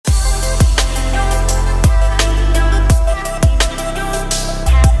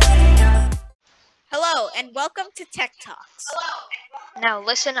and welcome to Tech Talks. Now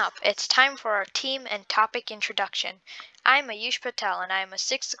listen up, it's time for our team and topic introduction. I'm Ayush Patel and I am a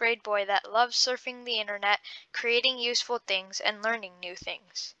 6th grade boy that loves surfing the internet, creating useful things, and learning new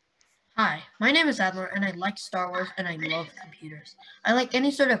things. Hi, my name is Adler and I like Star Wars and I love computers. I like any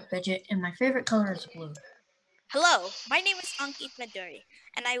sort of fidget and my favorite color is blue. Hello, my name is Ankit Maduri,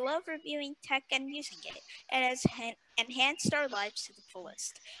 and I love reviewing tech and using it. It has enhanced our lives to the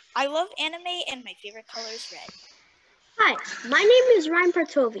fullest. I love anime and my favorite color is red. Hi, my name is Ryan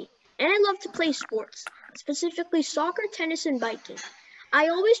Partovi, and I love to play sports, specifically soccer, tennis, and biking. I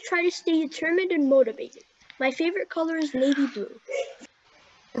always try to stay determined and motivated. My favorite color is navy blue.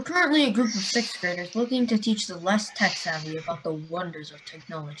 We're currently a group of 6th graders looking to teach the less tech-savvy about the wonders of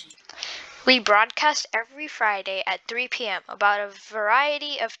technology. We broadcast every Friday at 3 p.m. about a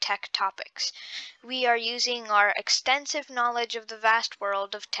variety of tech topics. We are using our extensive knowledge of the vast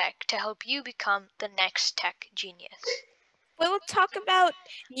world of tech to help you become the next tech genius. We will talk about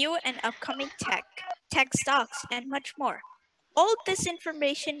new and upcoming tech stocks, and much more. All this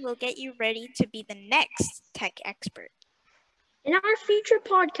information will get you ready to be the next tech expert. In our future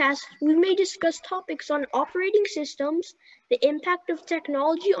podcasts, we may discuss topics on operating systems, the impact of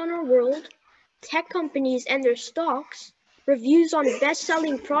technology on our world, tech companies and their stocks, reviews on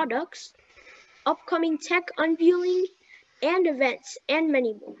best-selling products, upcoming tech unveiling and events, and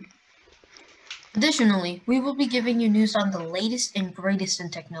many more. Additionally, we will be giving you news on the latest and greatest in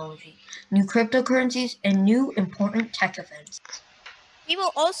technology, new cryptocurrencies, and new important tech events. We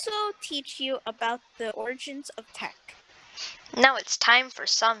will also teach you about the origins of tech. Now it's time for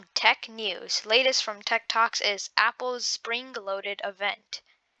some tech news. Latest from Tech Talks is Apple's spring-loaded event.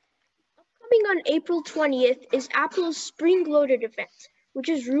 Coming on April 20th is Apple's spring-loaded event, which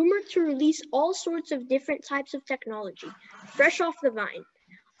is rumored to release all sorts of different types of technology, fresh off the vine.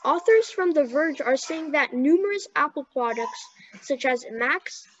 Authors from The Verge are saying that numerous Apple products, such as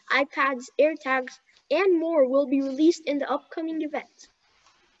Macs, iPads, AirTags, and more will be released in the upcoming event.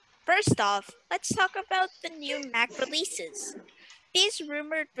 First off, let's talk about the new Mac releases. These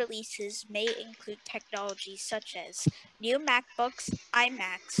rumored releases may include technologies such as new MacBooks,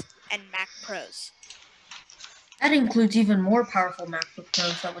 iMacs, and Mac Pros. That includes even more powerful MacBook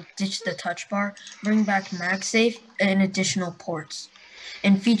Pros that would ditch the touch bar, bring back MagSafe and additional ports,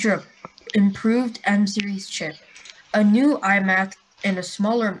 and feature an improved M-series chip. A new iMac and a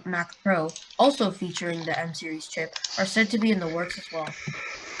smaller Mac Pro, also featuring the M-series chip, are said to be in the works as well.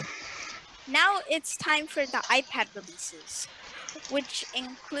 Now it's time for the iPad releases, which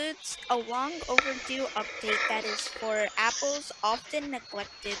includes a long overdue update that is for Apple's often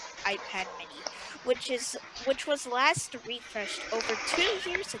neglected iPad mini, which was last refreshed over 2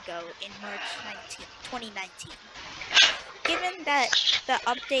 years ago in March 2019. Given that the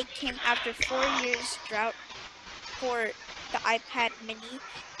update came after 4 years drought for the iPad mini,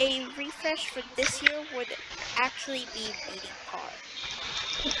 a refresh for this year would actually be beating par.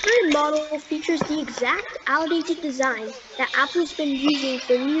 The current model features the exact outdated design that Apple's been using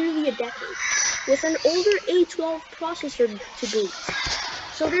for nearly a decade, with an older A12 processor to boot.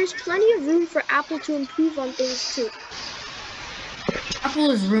 So there's plenty of room for Apple to improve on things too. Apple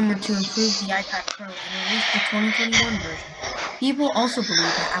is rumored to improve the iPad Pro and release the 2021 version. People also believe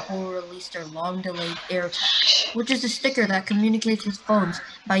that Apple will release their long-delayed AirTag, which is a sticker that communicates with phones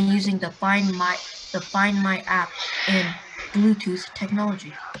by using the Find My app and Bluetooth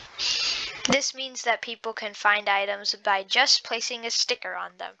technology. This means that people can find items by just placing a sticker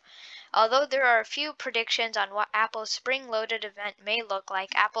on them. Although there are a few predictions on what Apple's spring-loaded event may look like,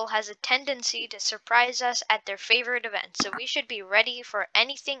 Apple has a tendency to surprise us at their favorite events, so we should be ready for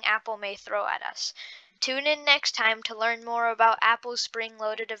anything Apple may throw at us. Tune in next time to learn more about Apple's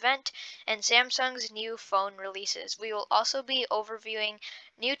spring-loaded event and Samsung's new phone releases. We will also be overviewing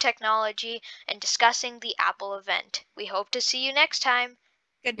new technology and discussing the Apple event. We hope to see you next time.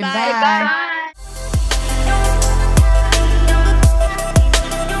 Goodbye. Goodbye.